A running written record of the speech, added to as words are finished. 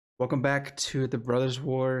Welcome back to the Brothers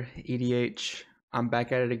War EDH. I'm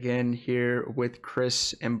back at it again here with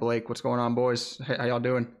Chris and Blake. What's going on, boys? Hey, how y'all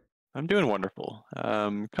doing? I'm doing wonderful.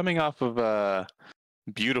 Coming off of a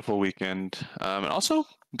beautiful weekend. And also,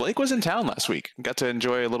 Blake was in town last week. Got to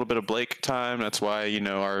enjoy a little bit of Blake time. That's why,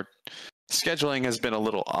 our scheduling has been a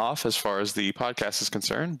little off as far as the podcast is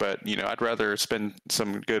concerned. But, I'd rather spend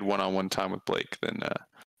some good one-on-one time with Blake than,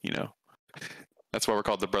 that's why we're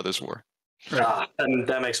called the Brothers War. And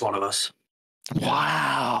that makes one of us.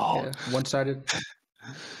 Wow. Yeah, one-sided.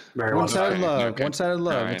 Very One-sided love. Okay. One-sided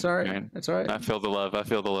love. All right, It's all right. all right. It's all right. I feel the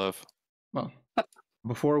love. Well,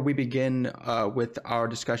 before we begin with our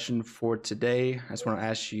discussion for today, I just want to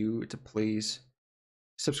ask you to please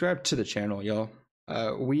subscribe to the channel, y'all.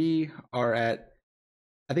 We are at,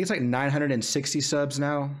 I think it's like 960 subs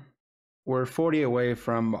now. We're 40 away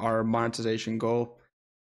from our monetization goal.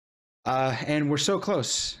 And we're so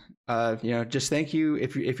close. Just thank you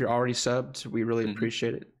if you're already subbed. We really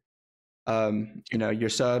appreciate it. Your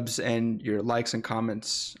subs and your likes and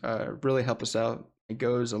comments really help us out. It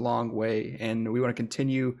goes a long way, and we want to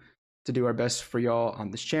continue to do our best for y'all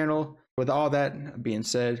on this channel. With all that being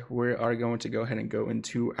said, we are going to go ahead and go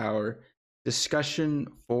into our discussion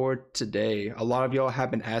for today. A lot of y'all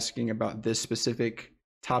have been asking about this specific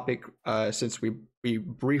topic since we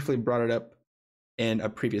briefly brought it up in a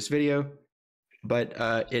previous video, but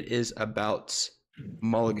it is about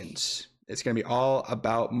mulligans. It's going to be all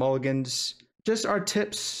about mulligans, just our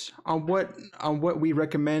tips on what we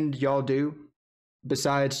recommend y'all do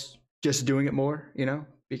besides just doing it more,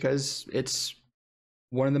 because it's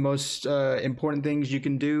one of the most important things you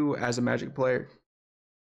can do as a Magic player.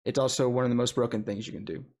 It's also one of the most broken things you can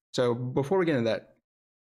do. So before we get into that,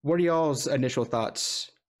 what are y'all's initial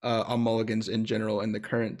thoughts on mulligans in general in the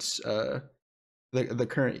current the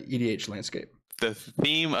current EDH landscape? The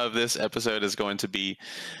theme of this episode is going to be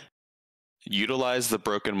utilize the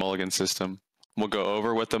broken mulligan system. We'll go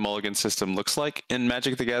over what the mulligan system looks like in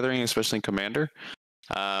Magic the Gathering, especially in Commander.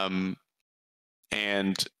 And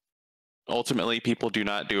ultimately, people do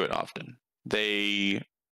not do it often. They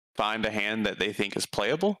find a hand that they think is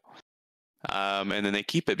playable, and then they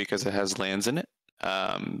keep it because it has lands in it.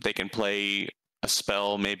 They can play a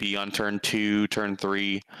spell maybe on turn 2, turn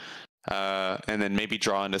 3, and then maybe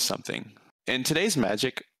draw into something. In today's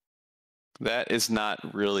Magic, that is not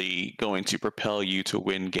really going to propel you to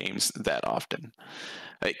win games that often.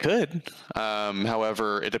 It could.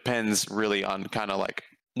 However, it depends really on kind of like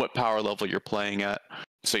what power level you're playing at.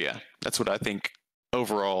 So yeah, that's what I think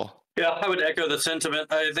overall. Yeah, I would echo the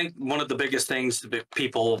sentiment. I think one of the biggest things that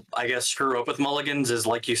people, I guess, screw up with mulligans is,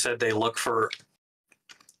 like you said, they look for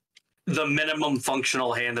the minimum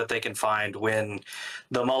functional hand that they can find when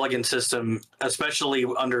the mulligan system, especially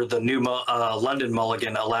under the new London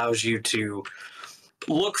mulligan, allows you to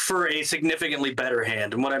look for a significantly better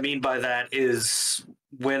hand. And what I mean by that is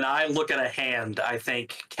when I look at a hand, I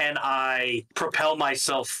think, can I propel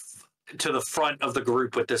myself to the front of the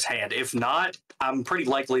group with this hand? If not, I'm pretty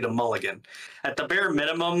likely to mulligan. At the bare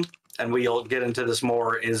minimum, and we'll get into this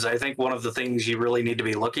more, is I think one of the things you really need to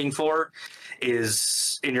be looking for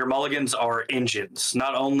is in your mulligans are engines.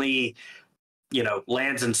 Not only,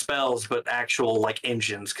 lands and spells, but actual like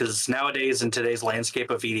engines. Because nowadays in today's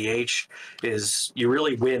landscape of EDH is you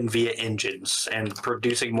really win via engines and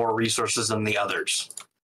producing more resources than the others.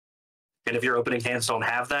 And if your opening hands don't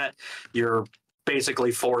have that, you're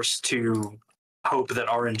basically forced to hope that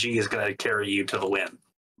RNG is going to carry you to the win.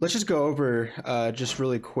 Let's just go over just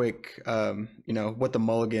really quick, what the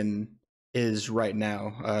mulligan is right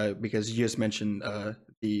now, because you just mentioned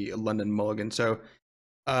the London mulligan. So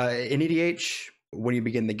in EDH, when you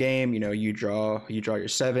begin the game, you draw your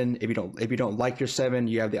 7. If you don't like your 7,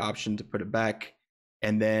 you have the option to put it back,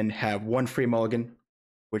 and then have one free mulligan,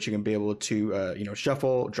 which you can be able to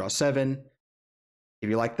shuffle, draw 7. If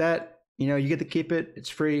you like that, you get to keep it. It's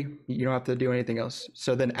free. You don't have to do anything else.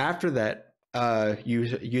 So then after that,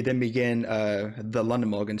 you then begin the London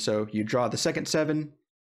mulligan. So you draw the second 7.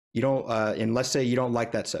 You don't, and let's say you don't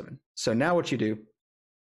like that 7. So now what you do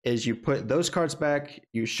is you put those cards back,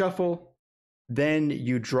 you shuffle, then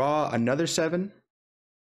you draw another 7,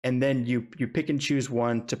 and then you pick and choose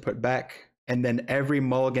one to put back, and then every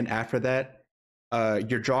mulligan after that,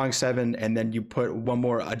 you're drawing 7, and then you put one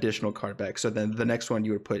more additional card back. So then the next one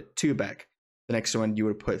you would put 2 back. The next one you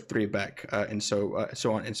would put 3 back, and so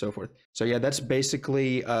on and so forth. So yeah, that's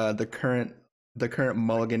basically the current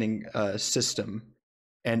mulliganing system.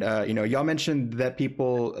 And y'all mentioned that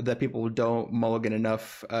people don't mulligan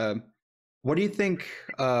enough. What do you think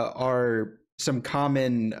are some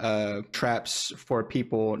common traps for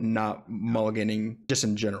people not mulliganing just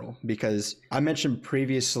in general, because I mentioned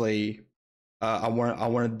previously on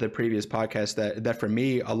one of the previous podcasts that for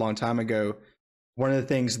me a long time ago, one of the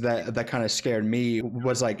things that kind of scared me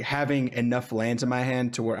was like having enough lands in my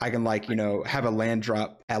hand to where I can like, have a land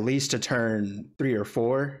drop at least to turn 3 or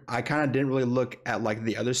 4. I kind of didn't really look at like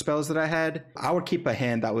the other spells that I had. I would keep a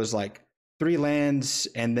hand that was like 3 lands,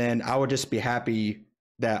 and then I would just be happy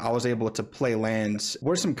that I was able to play lands.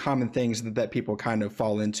 What are some common things that people kind of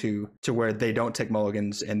fall into to where they don't take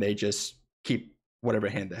mulligans and they just keep whatever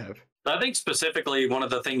hand they have? I think specifically one of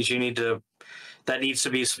the things that needs to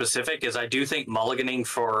be specific is I do think mulliganing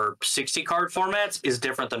for 60 card formats is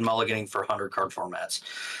different than mulliganing for 100 card formats.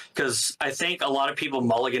 Because I think a lot of people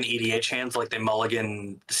mulligan EDH hands like they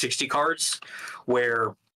mulligan 60 cards,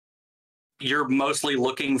 where you're mostly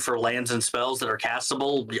looking for lands and spells that are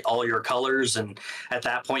castable, all your colors, and at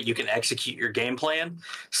that point you can execute your game plan.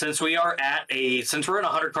 Since we're in a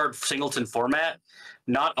 100 card singleton format,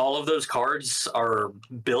 not all of those cards are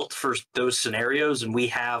built for those scenarios, and we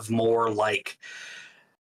have more like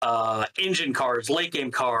engine cards, late game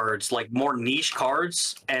cards, like more niche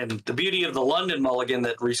cards. And the beauty of the London Mulligan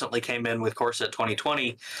that recently came in with Core Set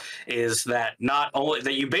 2020 is that not only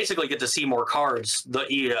that you basically get to see more cards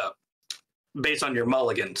based on your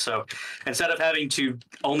mulligan. So instead of having to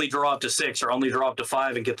only draw up to 6 or only draw up to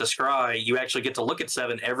 5 and get the scry, you actually get to look at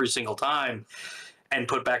 7 every single time and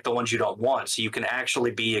put back the ones you don't want. So you can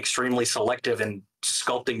actually be extremely selective in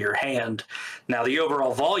sculpting your hand. Now, the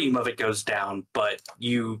overall volume of it goes down, but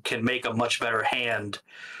you can make a much better hand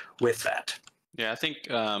with that. Yeah, I think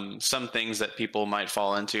some things that people might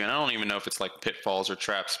fall into, and I don't even know if it's like pitfalls or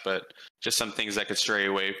traps, but just some things that could stray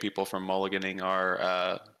away people from mulliganing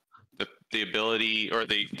are the ability or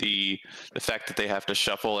the fact that they have to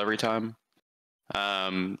shuffle every time.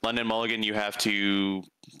 London Mulligan, you have to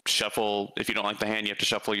shuffle. If you don't like the hand, you have to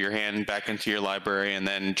shuffle your hand back into your library and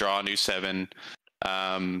then draw a new 7.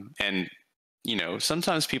 And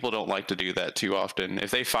sometimes people don't like to do that too often. If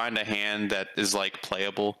they find a hand that is like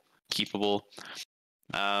playable, keepable,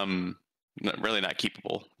 really not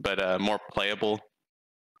keepable, but more playable,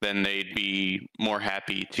 then they'd be more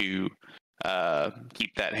happy to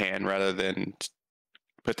keep that hand rather than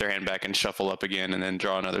put their hand back and shuffle up again and then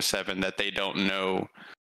draw another 7 that they don't know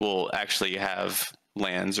will actually have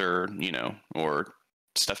lands or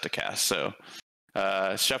stuff to cast. So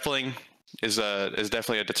shuffling is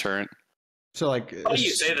definitely a deterrent. So like, oh, you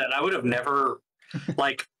say that, I would have never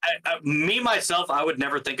like I would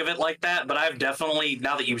never think of it like that, but I've definitely,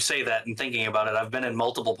 now that you say that and thinking about it, I've been in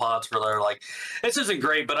multiple pods where they're like, this isn't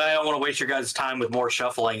great, but I don't want to waste your guys' time with more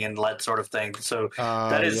shuffling and that sort of thing. So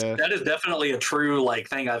that is definitely a true like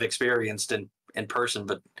thing I've experienced in person,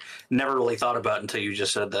 but never really thought about until you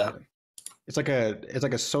just said that. It's like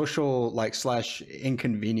a social like /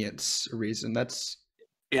 inconvenience reason. That's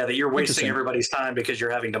that you're wasting everybody's time because you're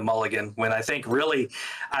having to mulligan, when I think really,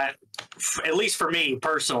 at least for me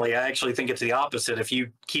personally, I actually think it's the opposite. If you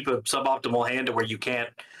keep a suboptimal hand to where you can't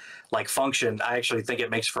like function, I actually think it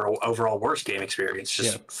makes for an overall worse game experience.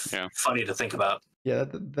 Just funny to think about. Yeah,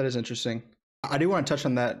 that is interesting. I do want to touch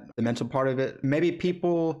on that, the mental part of it. Maybe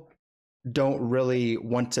people don't really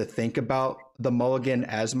want to think about the mulligan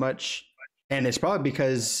as much. And it's probably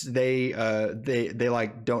because they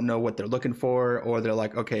like don't know what they're looking for, or they're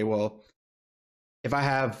like, okay, well, if I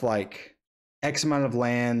have like X amount of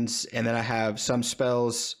lands and then I have some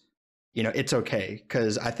spells, it's okay.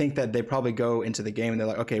 Because I think that they probably go into the game and they're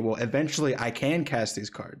like, okay, well, eventually I can cast these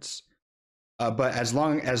cards, but as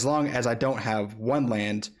long as I don't have one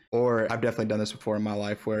land, or I've definitely done this before in my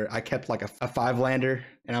life where I kept like a 5-lander,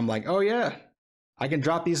 and I'm like, oh yeah, I can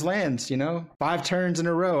drop these lands, 5 turns in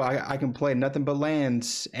a row. I can play nothing but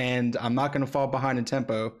lands, and I'm not going to fall behind in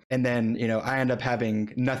tempo. And then, I end up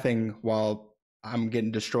having nothing while I'm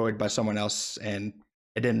getting destroyed by someone else. And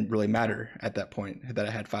it didn't really matter at that point that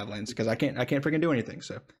I had 5 lands because I can't freaking do anything.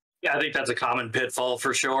 So yeah, I think that's a common pitfall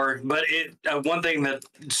for sure. But one thing that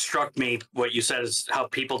struck me, what you said, is how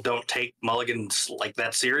people don't take mulligans like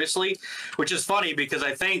that seriously, which is funny because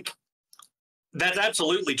I think that's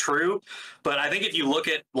absolutely true, but I think if you look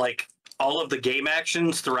at like all of the game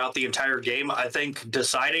actions throughout the entire game, I think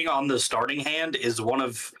deciding on the starting hand is one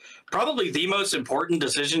of probably the most important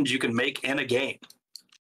decisions you can make in a game,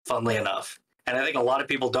 funnily enough. And I think a lot of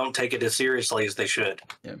people don't take it as seriously as they should.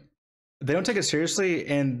 Yeah, they don't take it seriously,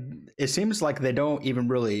 and it seems like they don't even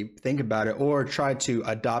really think about it or try to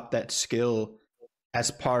adopt that skill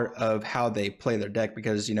as part of how they play their deck,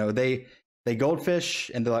 because they goldfish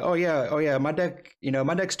and they're like, oh yeah, my deck,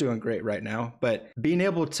 my deck's doing great right now. But being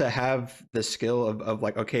able to have the skill of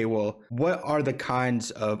like, okay, well, what are the kinds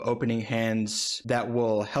of opening hands that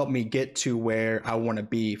will help me get to where I want to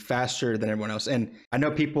be faster than everyone else? And I know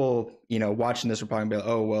people, watching this will probably be like,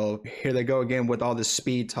 oh, well, here they go again with all this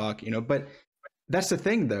speed talk, but that's the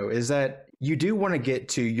thing though, is that you do want to get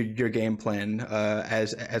to your game plan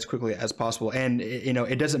as quickly as possible. And,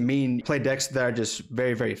 it doesn't mean play decks that are just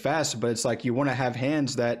very, very fast, but it's like you want to have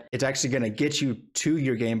hands that it's actually going to get you to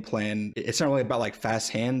your game plan. It's not really about like fast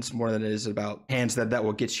hands more than it is about hands that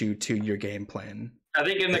will get you to your game plan. I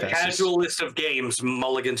think in the casual list of games,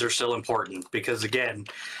 mulligans are still important because, again,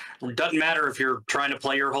 it doesn't matter if you're trying to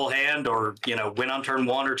play your whole hand or, win on turn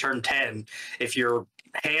 1 or turn 10. If your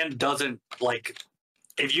hand doesn't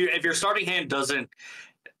if your starting hand doesn't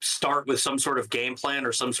start with some sort of game plan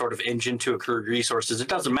or some sort of engine to accrue resources, it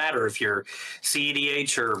doesn't matter if you're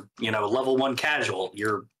CEDH or, level 1 casual.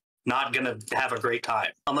 You're not going to have a great time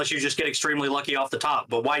unless you just get extremely lucky off the top.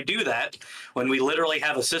 But why do that when we literally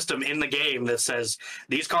have a system in the game that says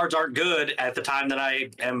these cards aren't good at the time that I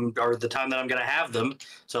am, or the time that I'm going to have them.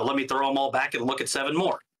 So let me throw them all back and look at 7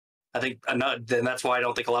 more. I think, and that's why I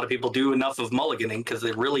don't think a lot of people do enough of mulliganing, because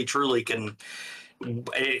they really truly can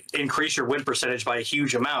increase your win percentage by a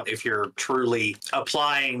huge amount if you're truly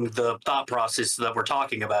applying the thought process that we're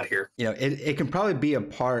talking about here. It can probably be a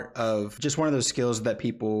part of just one of those skills that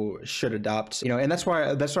people should adopt, and that's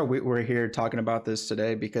why we're here talking about this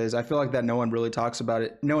today, because I feel like that no one really talks about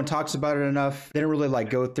it. No one talks about it enough. They don't really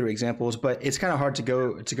like go through examples, but it's kind of hard to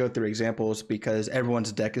go through examples because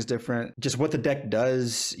everyone's deck is different. Just what the deck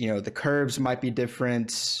does, the curves might be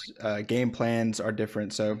different, game plans are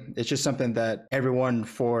different. So it's just something that everyone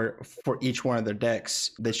for each one of their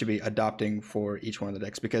decks, they should be adopting for each one of the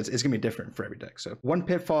decks, because it's gonna be different for every deck. So one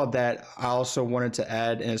pitfall that I also wanted to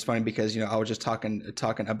add, and it's funny because I was just talking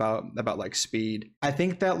about like speed. I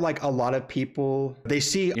think that like a lot of people, they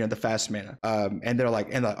see the fast mana, and they're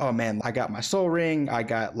like, oh man, I got my Soul Ring, I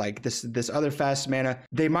got like this other fast mana.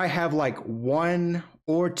 They might have like 1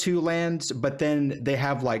 or 2 lands, but then they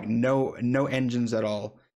have like no engines at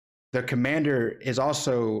all. Their commander is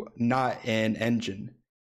also not an engine.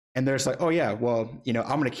 And they're just like, oh yeah, well, I'm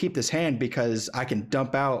going to keep this hand because I can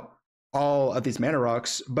dump out all of these mana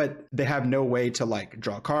rocks, but they have no way to like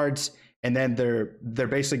draw cards. And then they're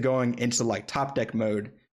basically going into like top deck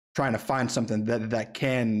mode, trying to find something that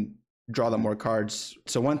can draw them more cards.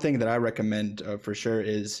 So one thing that I recommend for sure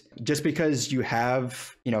is, just because you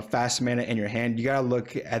have fast mana in your hand, you gotta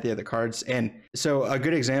look at the other cards. And so a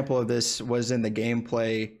good example of this was in the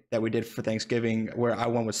gameplay that we did for Thanksgiving, where I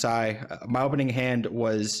won with Sai. My opening hand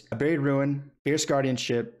was a Buried Ruin, Fierce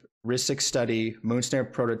Guardianship, Rhystic Study,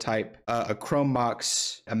 Moonsnare Prototype, a Chrome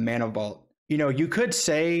Mox, a Mana Vault. You could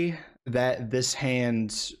say that this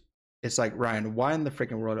hand, it's like, Ryan, why in the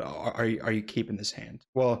freaking world are you keeping this hand?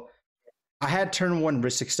 Well, I had turn 1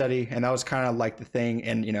 Rhystic Study, and that was kind of like the thing.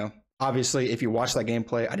 And, obviously, if you watch that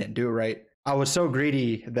gameplay, I didn't do it right. I was so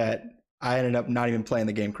greedy that I ended up not even playing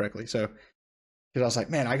the game correctly. So, because I was like,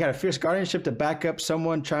 man, I got a Fierce Guardianship to back up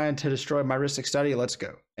someone trying to destroy my Rhystic Study. Let's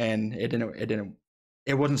go. And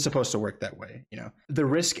it wasn't supposed to work that way. The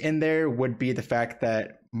risk in there would be the fact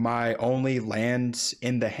that my only land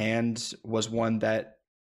in the hand was one that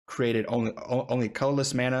created only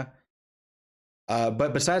colorless mana.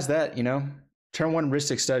 But besides that, turn 1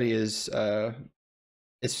 Rhystic Study is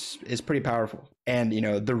pretty powerful. And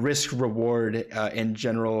the risk reward in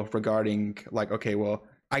general regarding like, okay, well,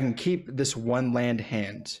 I can keep this 1 land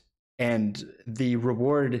hand, and the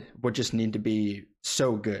reward would just need to be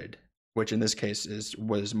so good, which in this case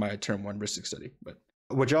was my turn 1 Rhystic Study. But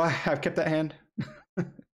would y'all have kept that hand?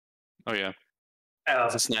 Oh yeah.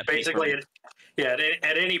 Basically, at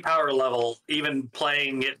any power level, even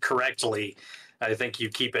playing it correctly, I think you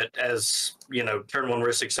keep it as, turn 1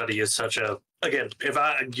 Rhystic Study is such a, again,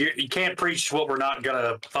 you can't preach what we're not going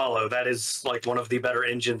to follow. That is like one of the better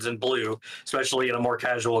engines in blue, especially in a more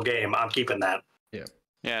casual game. I'm keeping that. Yeah.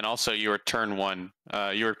 Yeah, and also you were turn 1.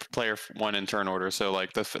 You were player 1 in turn order, so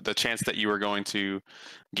like the chance that you were going to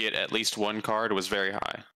get at least 1 card was very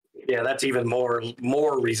high. Yeah, that's even more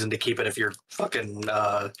reason to keep it if you're fucking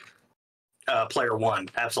player 1.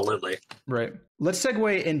 Absolutely. Right. Let's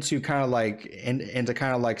segue into kind of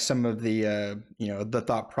like some of the the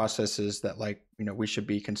thought processes that we should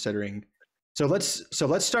be considering. So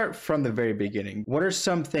let's start from the very beginning. What are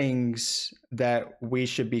some things that we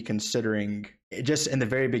should be considering just in the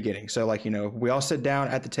very beginning? So we all sit down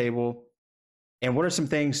at the table, and what are some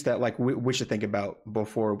things that we should think about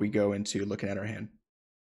before we go into looking at our hand?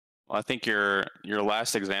 Well, I think your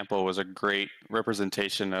last example was a great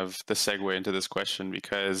representation of the segue into this question,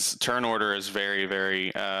 because turn order is very,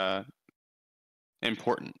 very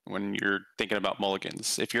important when you're thinking about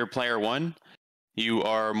mulligans. If you're player one, you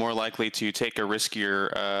are more likely to take a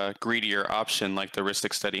riskier, greedier option like the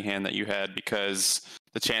Ristic Study hand that you had, because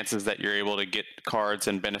the chances that you're able to get cards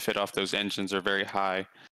and benefit off those engines are very high.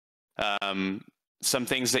 Some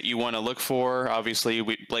things that you want to look for, obviously,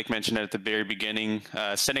 Blake mentioned it at the very beginning,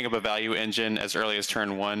 setting up a value engine as early as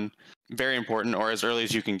turn one, very important, or as early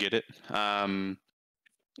as you can get it.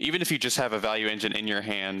 Even if you just have a value engine in your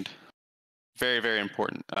hand, very, very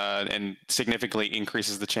important, and significantly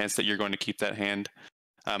increases the chance that you're going to keep that hand.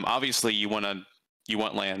 Obviously, you want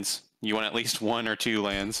lands. You want at least 1 or 2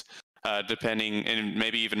 lands, depending, and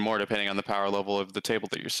maybe even more depending on the power level of the table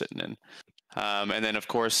that you're sitting in. And then, of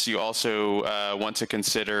course, you also want to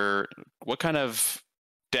consider what kind of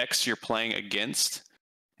decks you're playing against,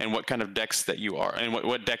 and what kind of decks that you are, and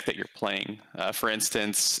what deck that you're playing. For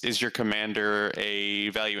instance, is your commander a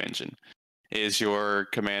value engine? Is your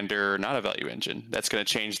commander not a value engine? That's going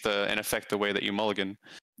to change and affect the way that you mulligan.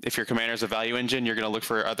 If your commander is a value engine, you're going to look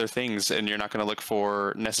for other things, and you're not going to look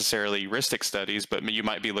for necessarily Ristic Studies, but you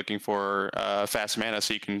might be looking for fast mana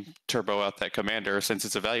so you can turbo out that commander since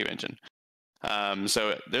it's a value engine.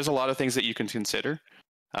 So there's a lot of things that you can consider.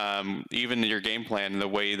 Even your game plan, the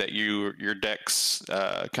way that your decks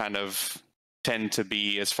kind of tend to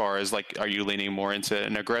be, as far as like, are you leaning more into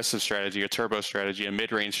an aggressive strategy, a turbo strategy, a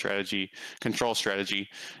mid-range strategy, control strategy?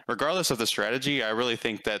 Regardless of the strategy, I really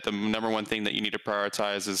think that the number one thing that you need to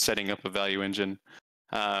prioritize is setting up a value engine.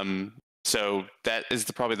 So that is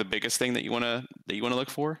probably the biggest thing that you want to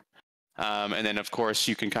look for. And then, of course,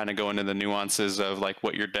 you can kind of go into the nuances of like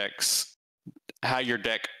what your decks, how your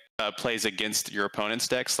deck plays against your opponent's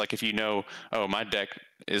decks. Like if you know, oh, my deck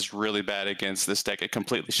is really bad against this deck, it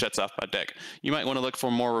completely shuts off my deck, you might want to look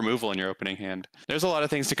for more removal in your opening hand. There's a lot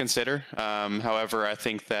of things to consider. However, I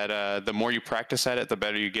think that the more you practice at it, the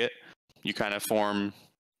better you get. You kind of form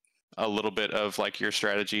a little bit of like your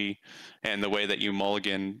strategy and the way that you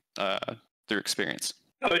mulligan through experience.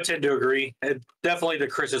 I would tend to agree. Definitely, to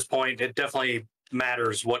Chris's point, it definitely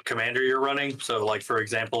matters what commander you're running. So like, for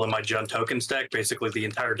example, in my Jund tokens deck, basically the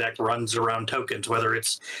entire deck runs around tokens, whether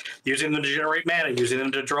it's using them to generate mana, using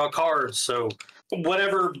them to draw cards. So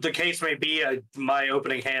whatever the case may be, my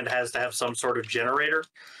opening hand has to have some sort of generator,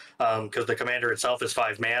 because the commander itself is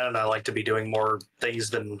 5 mana, and I like to be doing more things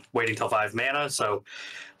than waiting till 5 mana. So,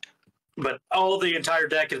 but all of the entire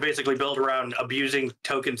deck is basically built around abusing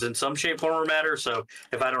tokens in some shape, form, or matter. So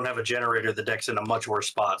if I don't have a generator, the deck's in a much worse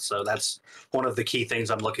spot. So that's one of the key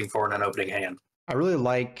things I'm looking for in an opening hand. I really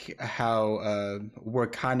like how we're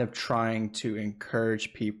kind of trying to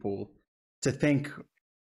encourage people to think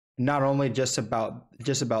not only just about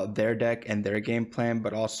their deck and their game plan,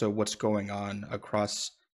 but also what's going on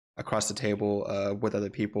across the table with other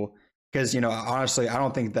people. Because, you know, honestly, I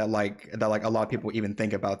don't think that like a lot of people even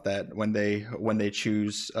think about that when they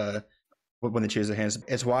choose the hands.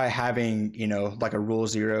 It's why having, you know, like a rule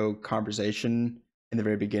zero conversation in the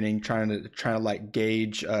very beginning, trying to like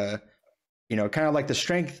gauge, you know, kind of like the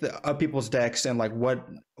strength of people's decks and like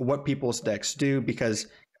what people's decks do. Because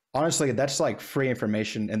honestly, that's like free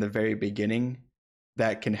information in the very beginning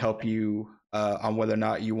that can help you on whether or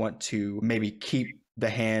not you want to maybe keep the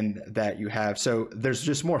hand that you have. So there's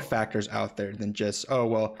just more factors out there than just, oh,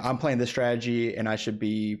 well, I'm playing this strategy and I should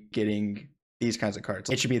be getting these kinds of cards.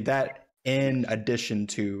 It should be that in addition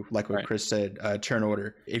to, like what Chris said, turn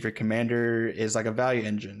order. If your commander is like a value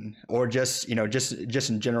engine, or just, you know, just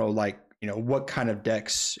in general, like, you know, what kind of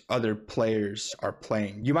decks other players are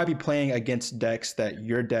playing. You might be playing against decks that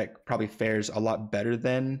your deck probably fares a lot better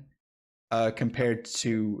than compared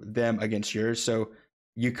to them against yours. So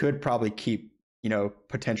you could probably keep, you know,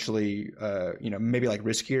 potentially, you know, maybe like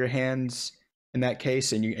riskier hands in that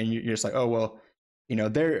case, and you're just like, oh, well, you know,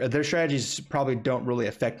 their strategies probably don't really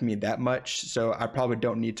affect me that much, so I probably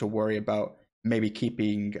don't need to worry about maybe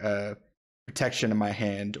keeping protection in my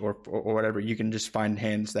hand or whatever. You can just find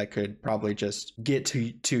hands that could probably just get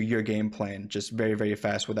to your game plan just very, very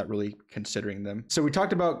fast without really considering them. So we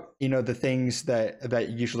talked about, you know, the things that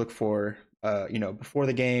you should look for, you know, before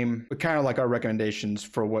the game, but kind of like our recommendations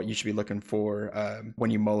for what you should be looking for when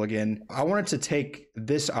you mulligan. I wanted to take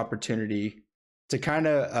this opportunity to kind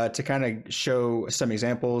of show some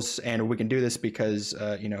examples, and we can do this because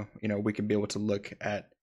you know we can be able to look at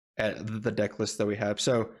the deck list that we have.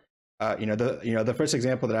 So you know, the first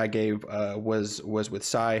example that I gave was with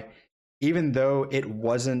Sai. Even though it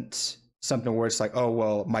wasn't something where it's like, oh,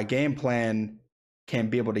 well, my game plan can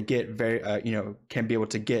be able to get very you know, can be able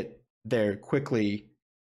to get there quickly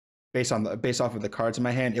based off of the cards in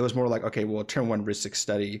my hand, it was more like, okay, well, turn 1 Rhystic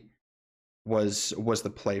Study was the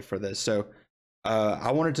play for this. So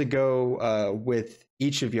I wanted to go with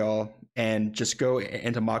each of y'all and just go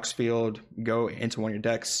into Mox Field, go into one of your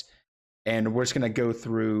decks, and we're just gonna go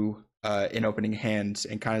through in opening hands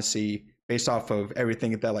and kind of see, based off of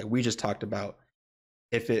everything that like we just talked about,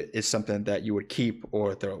 if it is something that you would keep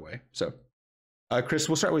or throw away. So Chris,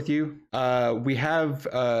 we'll start with you. We have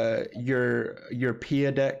your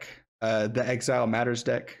Pia deck, the Exile Matters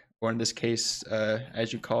deck, or in this case,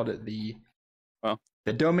 as you called it, the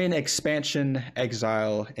Domain Expansion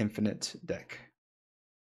Exile Infinite deck.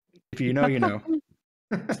 If you know, you know.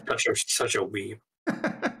 such a weeb.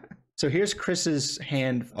 So here's Chris's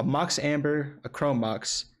hand: a Mox Amber, a Chrome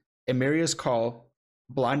Mox, Emeria's Call,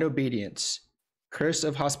 Blind Obedience, Curse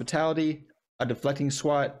of Hospitality, a Deflecting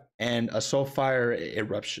Swat, and a Soulfire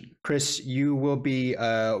Eruption. Chris, you will be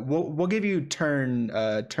we'll give you turn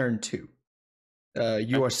 2.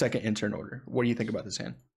 You are second in turn order. What do you think about this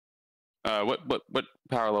hand? What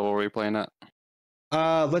power level are we playing at?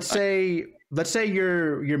 Let's say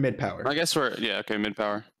you're mid power. I guess we're mid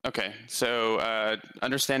power. Okay, so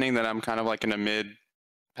understanding that I'm kind of like in a mid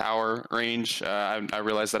power range, I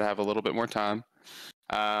realize that I have a little bit more time.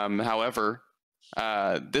 However,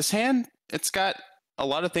 this hand, it's got a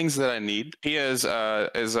lot of things that I need. Pia is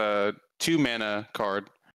a 2 mana card.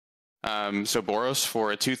 So Boros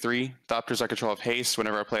for a 2/3 Thopters I control of haste.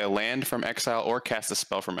 Whenever I play a land from exile or cast a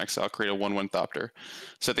spell from exile, create a 1/1 Thopter.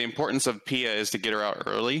 So the importance of Pia is to get her out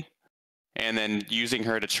early, and then using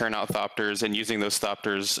her to churn out Thopters and using those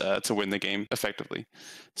Thopters to win the game effectively.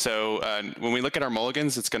 So when we look at our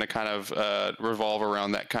mulligans, it's going to kind of revolve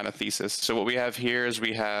around that kind of thesis. So what we have here is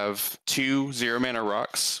we have 2 0-mana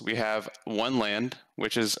rocks. We have 1 land,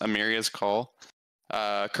 which is Emeria's Call.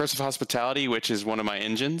 Curse of Hospitality, which is one of my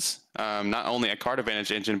engines. Not only a card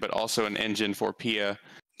advantage engine, but also an engine for Pia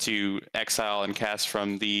to exile and cast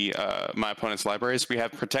from the my opponent's libraries. We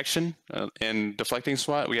have Protection and Deflecting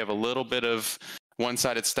Swat. We have a little bit of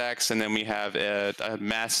one-sided stacks, and then we have a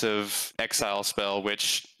massive exile spell,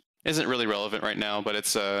 which isn't really relevant right now, but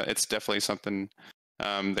it's definitely something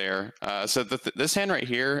there. So this hand right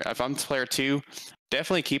here, if I'm player 2,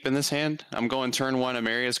 definitely keeping this hand. I'm going turn 1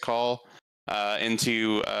 Emeria's Call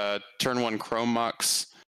into turn 1 Chrome Mox,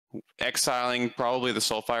 exiling probably the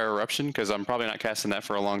Soulfire Eruption, because I'm probably not casting that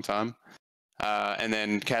for a long time, and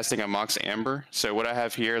then casting a Mox Amber. So what I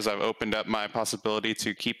have here is I've opened up my possibility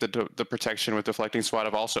to keep the protection with Deflecting Swat.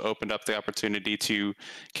 I've also opened up the opportunity to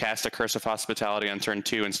cast a Curse of Hospitality on turn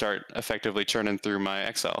 2 and start effectively churning through my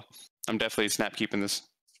exile. I'm definitely snap keeping this.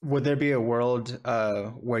 Would there be a world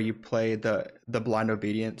where you play the Blind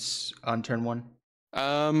Obedience on turn 1?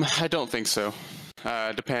 I don't think so.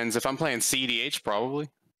 Depends. If I'm playing CDH, probably.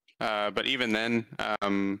 But even then,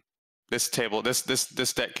 this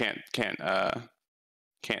deck can't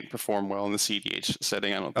perform well in the CDH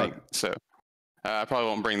setting, I don't think. So I probably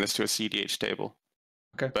won't bring this to a CDH table.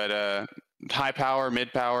 Okay. But high power,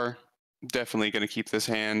 mid power, definitely going to keep this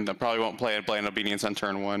hand. I probably won't play a Blind Obedience on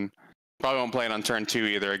turn 1. Probably won't play it on turn 2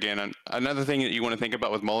 either. Again, another thing that you want to think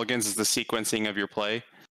about with mulligans is the sequencing of your play.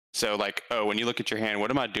 So like, when you look at your hand,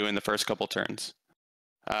 what am I doing the first couple turns?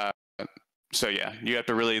 So yeah, you have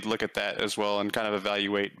to really look at that as well and kind of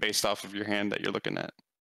evaluate based off of your hand that you're looking at.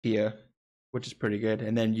 Yeah, which is pretty good.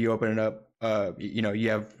 And then you open it up. You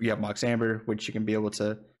have Mox Amber, which you can be able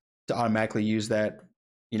to automatically use that.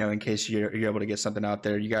 In case you're able to get something out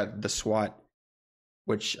there. You got the SWAT,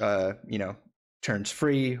 which turns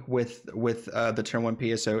free with the turn 1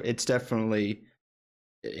 Pia. So it's definitely.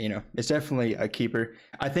 It's definitely a keeper.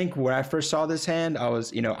 I think when I first saw this hand, I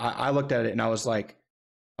was, I looked at it and I was like,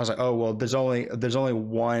 oh well, there's only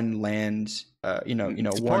 1 land. It's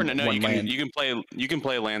important to know you can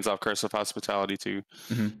play lands off Curse of Hospitality too.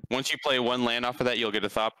 Mm-hmm. Once you play 1 land off of that, you'll get a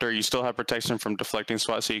Thopter. You still have protection from Deflecting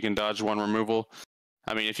Swat, so you can dodge 1 removal.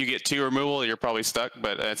 I mean, if you get 2 removal, you're probably stuck,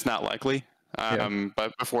 but it's not likely.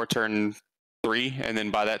 But before turn 3, and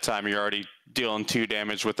then by that time you're already dealing 2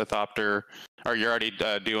 damage with the Thopter, or you're already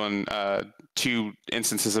doing 2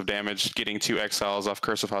 instances of damage, getting 2 exiles off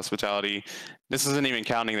Curse of Hospitality. This isn't even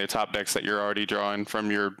counting the top decks that you're already drawing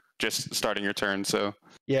from your just starting your turn. So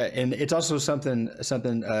yeah, and it's also something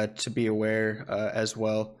to be aware as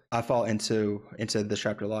well. I fall into this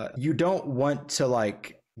trap a lot. You don't want to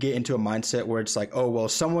like get into a mindset where it's like, oh well,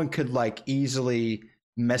 someone could like easily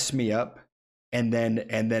mess me up and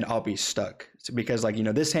then I'll be stuck. Because like,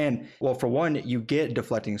 this hand, well, for one, you get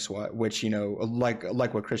Deflecting Swat, which,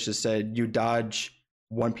 like what Chris just said, you dodge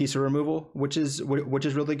 1 piece of removal, which is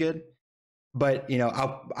really good. But,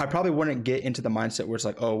 I probably wouldn't get into the mindset where it's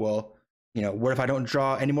like, oh, well, you know, what if I don't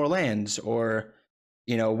draw any more lands, or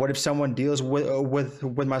you know, what if someone deals with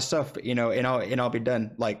my stuff, you know, and I'll be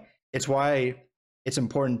done. Like, it's why it's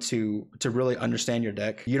important to really understand your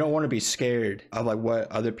deck. You don't want to be scared of like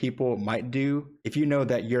what other people might do if you know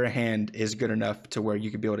that your hand is good enough to where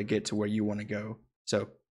you could be able to get to where you want to go. So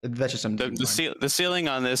that's just something. The ceiling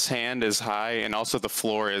on this hand is high, and also the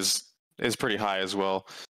floor is pretty high as well.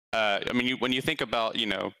 I mean, when you think about, you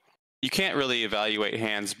know, you can't really evaluate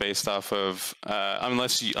hands based off of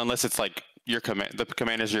unless it's like the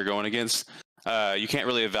commanders you're going against. You can't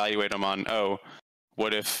really evaluate them on, oh,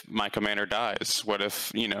 what if my commander dies? What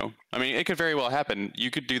if, you know, I mean, it could very well happen. You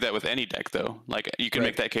could do that with any deck though. Like, you can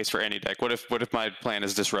make that case for any deck. What if my plan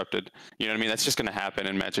is disrupted? You know what I mean? That's just going to happen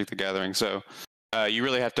in Magic the Gathering. So you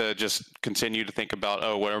really have to just continue to think about,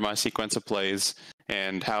 oh, what are my sequence of plays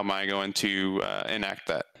and how am I going to enact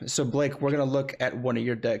that? So Blake, we're going to look at one of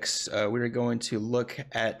your decks. We're going to look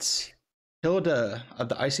at Hilda of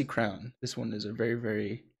the Icy Crown. This one is a very,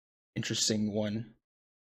 very interesting one.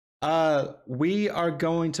 We are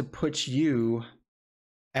going to put you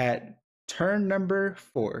at turn number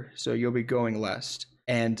 4, so you'll be going last.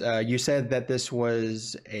 And you said that this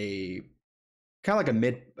was a kind of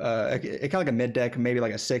like a mid deck, maybe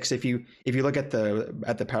like a 6. If you look at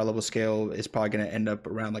the power level scale, it's probably going to end up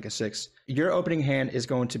around like a 6. Your opening hand is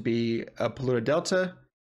going to be a Polluted Delta,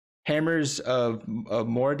 Hammers of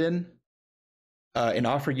Moradin, an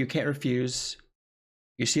offer you can't refuse.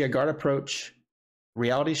 You see a guard approach,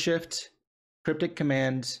 Reality Shift, Cryptic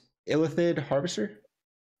Command, Illithid Harvester.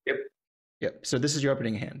 Yep. So this is your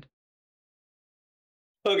opening hand.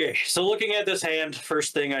 Okay, so looking at this hand,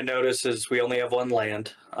 first thing I notice is we only have one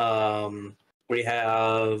land. We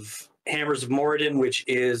have Hammers of Moradin, which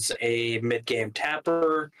is a mid-game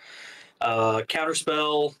tapper,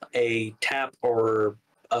 counterspell, a tap or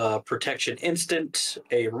protection instant,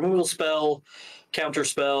 a removal spell,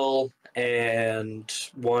 counterspell, and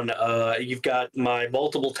one. You've got my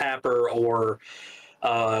multiple tapper, or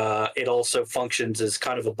it also functions as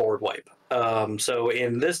kind of a board wipe. So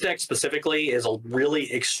in this deck specifically is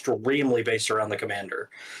really extremely based around the commander,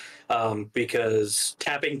 because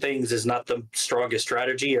tapping things is not the strongest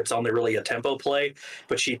strategy. It's only really a tempo play,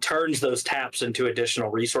 but she turns those taps into additional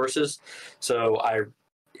resources. So I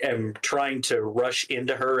am trying to rush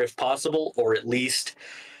into her if possible, or at least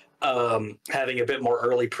having a bit more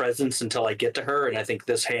early presence until I get to her. And I think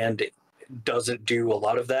this hand doesn't do a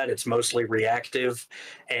lot of that. It's mostly reactive,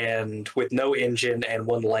 and with no engine and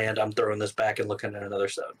one land, I'm throwing this back and looking at another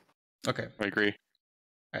zone. Okay, I agree.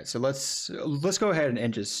 All right, so let's go ahead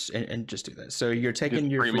and just do that. So you're taking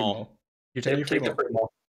your free mull. You're taking your free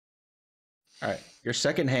mull. All right, your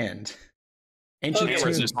second hand, Ancient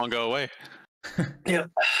Tomb. Just won't go away. Yep.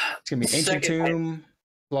 It's gonna be Ancient Tomb,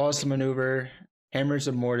 Flawless Maneuver, Hammers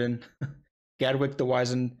of Morden, Gadwick the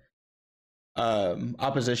Wizened,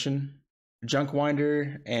 Opposition,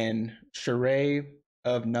 Junkwinder, and Charade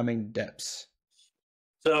of Numbing Depths.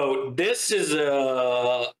 So this is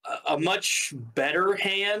a much better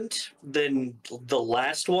hand than the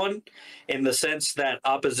last one, in the sense that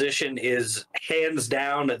Opposition is hands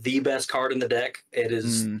down the best card in the deck. It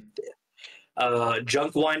is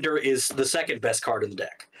Junkwinder is the second best card in the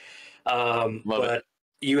deck. But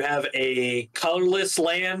you have a colorless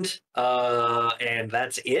land, and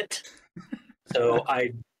that's it. So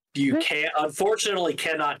you unfortunately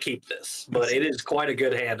cannot keep this, but it is quite a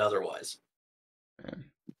good hand otherwise.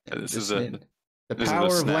 This is the power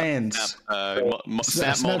of lands.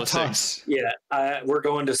 Snap mull to 6. Yeah, we're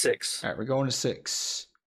going to 6. All right, we're going to 6.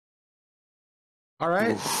 All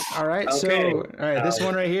right. Okay. So all right, this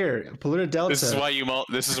one right here, Polluted Delta. This is why you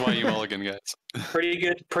mulligan, guys.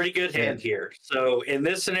 Pretty good hand here. So in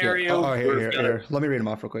this scenario, here. Let me read them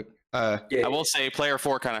off real quick. I will say player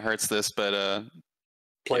 4 kind of hurts this, but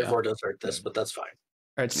player 4 does hurt this, but that's fine.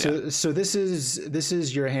 All right, so this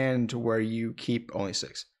is your hand where you keep only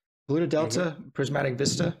 6. Polluted Delta, Prismatic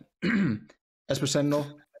Vista, Esper Sentinel,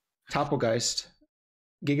 Topplegeist,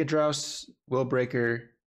 Gigadrouse, Willbreaker,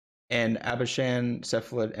 and Abishan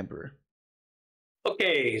Cephalid Emperor.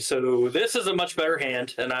 Okay, so this is a much better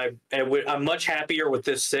hand, and I'm much happier with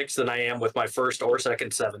this 6 than I am with my first or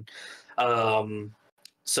second 7.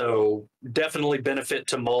 So definitely benefit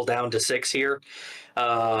to mull down to 6 here.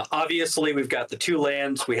 Obviously, we've got the 2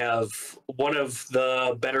 lands. We have one of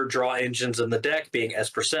the better draw engines in the deck, being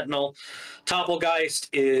Esper Sentinel. Topplegeist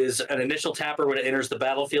is an initial tapper when it enters the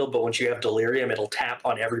battlefield, but once you have Delirium, it'll tap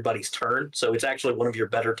on everybody's turn. So it's actually one of your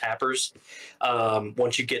better tappers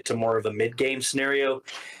once you get to more of a mid-game scenario.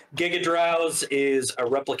 Giga Drowse is a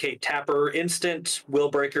replicate tapper instant.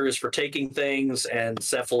 Willbreaker is for taking things, and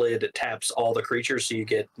Cephalid taps all the creatures, so you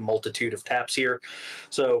get multitude of taps here.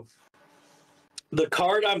 So the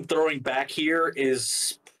card I'm throwing back here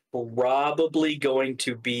is probably going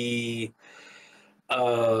to be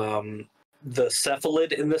the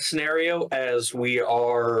Cephalid in this scenario, as we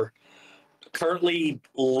are currently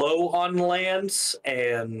low on lands,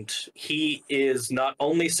 and he is not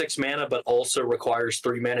only 6 mana, but also requires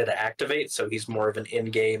 3 mana to activate, so he's more of an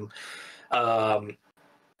in-game.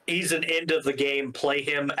 He's an end of the game. Play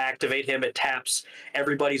him, activate him. It taps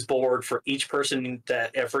everybody's board for each person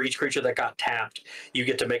for each creature that got tapped. You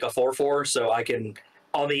get to make a 4/4. So I can,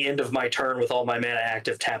 on the end of my turn with all my mana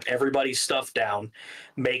active, tap everybody's stuff down,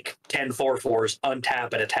 make 10 4/4s,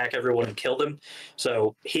 untap and attack everyone and kill them.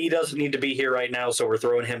 So he doesn't need to be here right now. So we're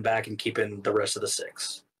throwing him back and keeping the rest of the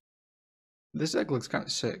 6. This deck looks kind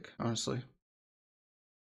of sick, honestly.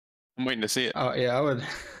 I'm waiting to see it. Oh yeah, I would.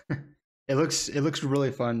 It looks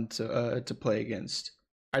really fun to play against.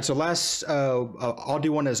 All right, so last I'll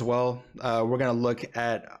do one as well. We're gonna look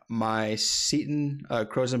at my Seaton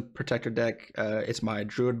Crozen Protector deck. It's my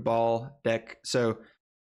Druid Ball deck. So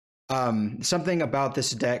something about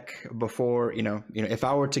this deck before if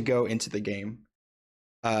I were to go into the game,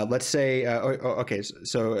 let's say okay,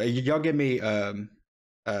 so y'all give me a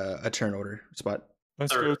turn order spot.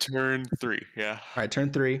 Let's go turn 3. Yeah. All right,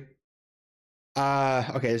 turn 3.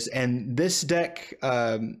 Okay, and this deck,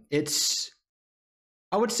 I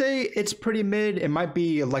would say it's pretty mid. It might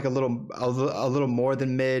be like a little more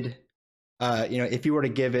than mid. If you were to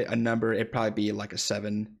give it a number, it'd probably be like a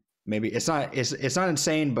 7. Maybe it's not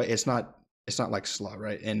insane, but it's not like slot,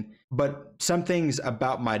 right? But some things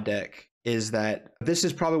about my deck is that this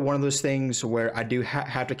is probably one of those things where I do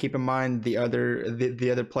have to keep in mind the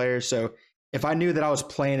other players. So if I knew that I was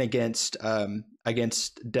playing against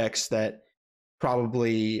decks that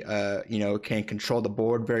probably can control the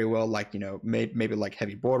board very well, like maybe like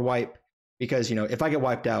heavy board wipe, because if I get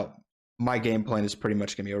wiped out, my game plan is pretty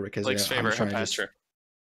much gonna be over, because I'm just trying to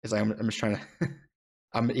it's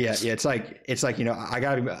like I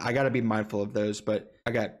gotta be mindful of those. But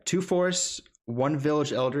I got 2 forests, 1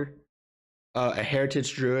 village elder, a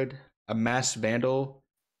heritage druid, a mass vandal,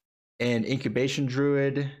 an incubation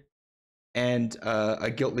druid, and a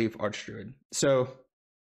gilt leaf archdruid. So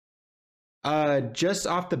just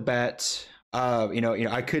off the bat,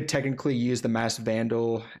 I could technically use the mass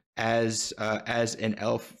vandal as an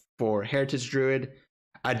elf for heritage druid.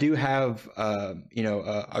 I do have a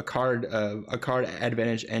card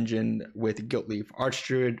advantage engine with gilt leaf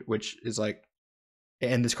archdruid, which is like,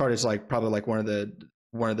 and this card is like probably like one of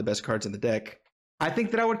the best cards in the deck. I think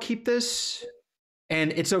that I would keep this,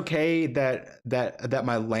 and it's okay that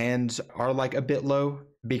my lands are like a bit low,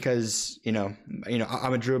 because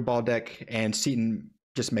I'm a Druid Ball deck, and Seaton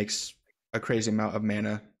just makes a crazy amount of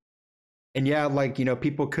mana. And yeah, like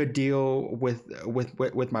people could deal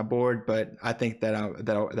with my board, but I think that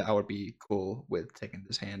I would be cool with taking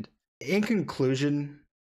this hand. In conclusion,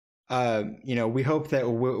 we hope that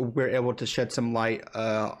we're able to shed some light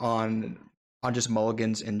on just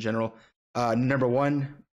mulligans in general. Number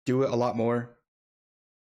 1, do it a lot more.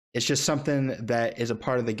 It's just something that is a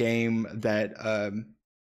part of the game that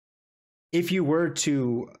if you were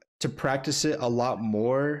to practice it a lot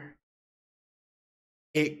more,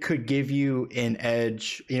 it could give you an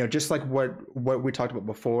edge, just like what we talked about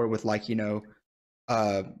before with like,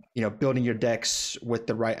 building your decks with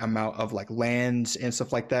the right amount of like lands and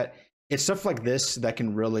stuff like that. It's stuff like this that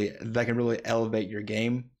can really elevate your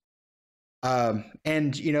game. And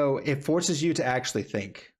it forces you to actually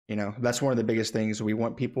think. That's one of the biggest things we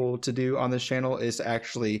want people to do on this channel, is to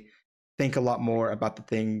actually think a lot more about the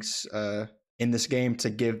things in this game, to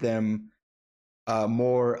give them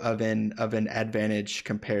more of an advantage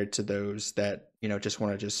compared to those that just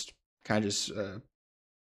want to just kind of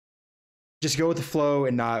just go with the flow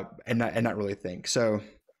and not really think. So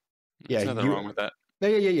yeah, there's nothing wrong with that.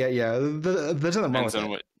 Yeah. There's nothing wrong with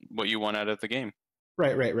that. What you want out of the game.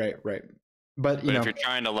 Right. But if you're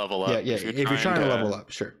trying to level up, if you're trying to level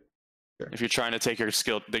up, sure. If you're trying to take your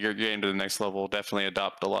game to the next level, definitely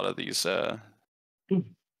adopt a lot of these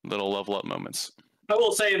little level up moments. I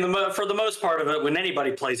will say, for the most part of it, when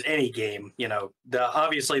anybody plays any game,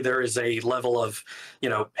 obviously there is a level of,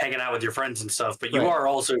 hanging out with your friends and stuff, but you are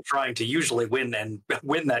also trying to usually win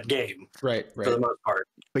that game. Right. For the most part.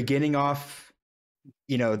 Beginning off,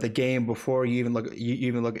 the game before you even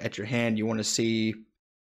look at your hand. You want to see,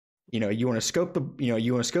 you want to scope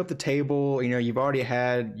the table. You've already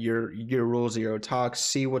had your rule zero talks.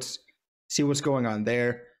 See what's going on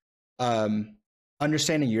there.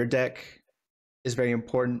 Understanding your deck is very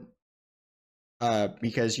important,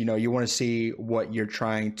 because you want to see what you're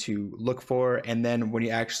trying to look for, and then when you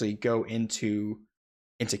actually go into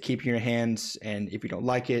keeping your hands, and if you don't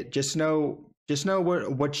like it, just know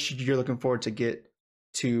what you're looking for to get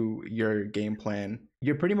to your game plan.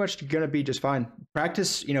 You're pretty much gonna be just fine.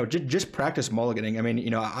 Practice, just practice mulliganing. I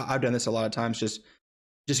mean, I've done this a lot of times.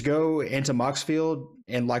 Just go into Moxfield,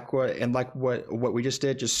 and like what we just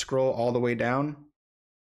did, just scroll all the way down,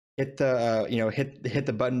 hit the hit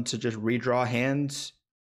the button to just redraw hands,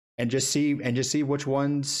 and just see which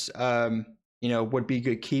ones would be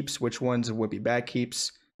good keeps, which ones would be bad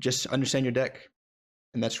keeps. Just understand your deck,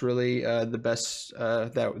 and that's really the best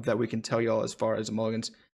that we can tell y'all as far as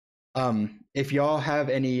mulligans. If y'all have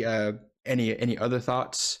any other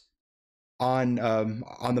thoughts on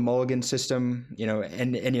the mulligan system,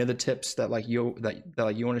 and any other tips that you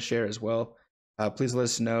want to share as well, please let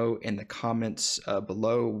us know in the comments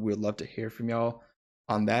below. We'd love to hear from y'all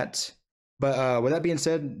on that. But with that being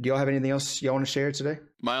said, do y'all have anything else y'all want to share today?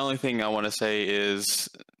 My only thing I want to say is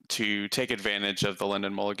to take advantage of the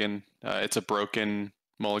Linden Mulligan. It's a broken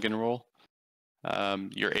mulligan rule.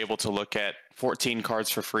 You're able to look at 14 cards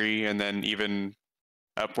for free, and then even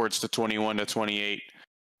upwards to 21 to 28,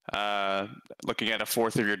 looking at a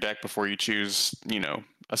fourth of your deck before you choose,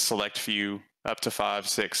 a select few up to 5,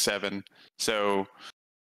 6, 7. So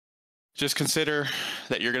just consider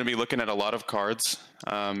that you're going to be looking at a lot of cards,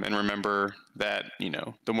 and remember that,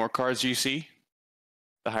 the more cards you see,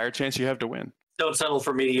 the higher chance you have to win. Don't settle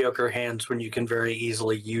for mediocre hands when you can very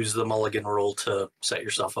easily use the mulligan rule to set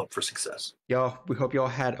yourself up for success. Y'all, we hope y'all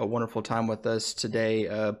had a wonderful time with us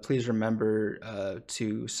today. Please remember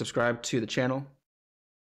to subscribe to the channel,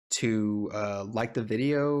 to like the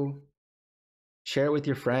video, share it with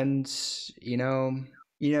your friends.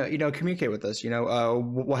 Communicate with us.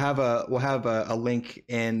 We'll have a link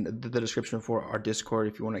in the description for our Discord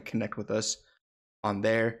if you want to connect with us on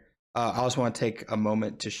there. I also want to take a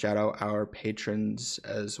moment to shout out our patrons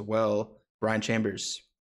as well: Brian Chambers,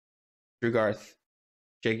 Drew Garth,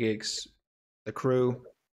 Jay Giggs, the crew.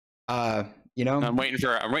 I'm waiting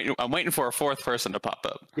for a fourth person to pop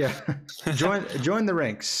up. Yeah, join the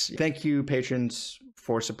ranks. Thank you, patrons,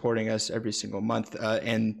 for supporting us every single month,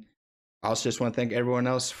 and I also just want to thank everyone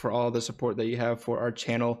else for all the support that you have for our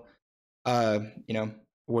channel.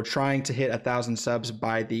 We're trying to hit 1,000 subs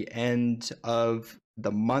by the end of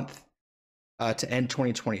the month, to end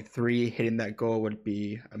 2023. Hitting that goal would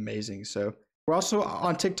be amazing. So we're also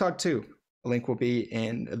on TikTok too. A link will be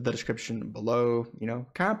in the description below.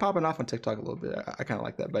 Kind of popping off on TikTok a little bit. I kind of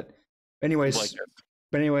like that. But anyways,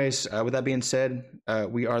 with that being said,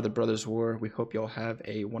 we are the Brothers War. We hope y'all have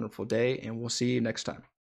a wonderful day, and we'll see you next time.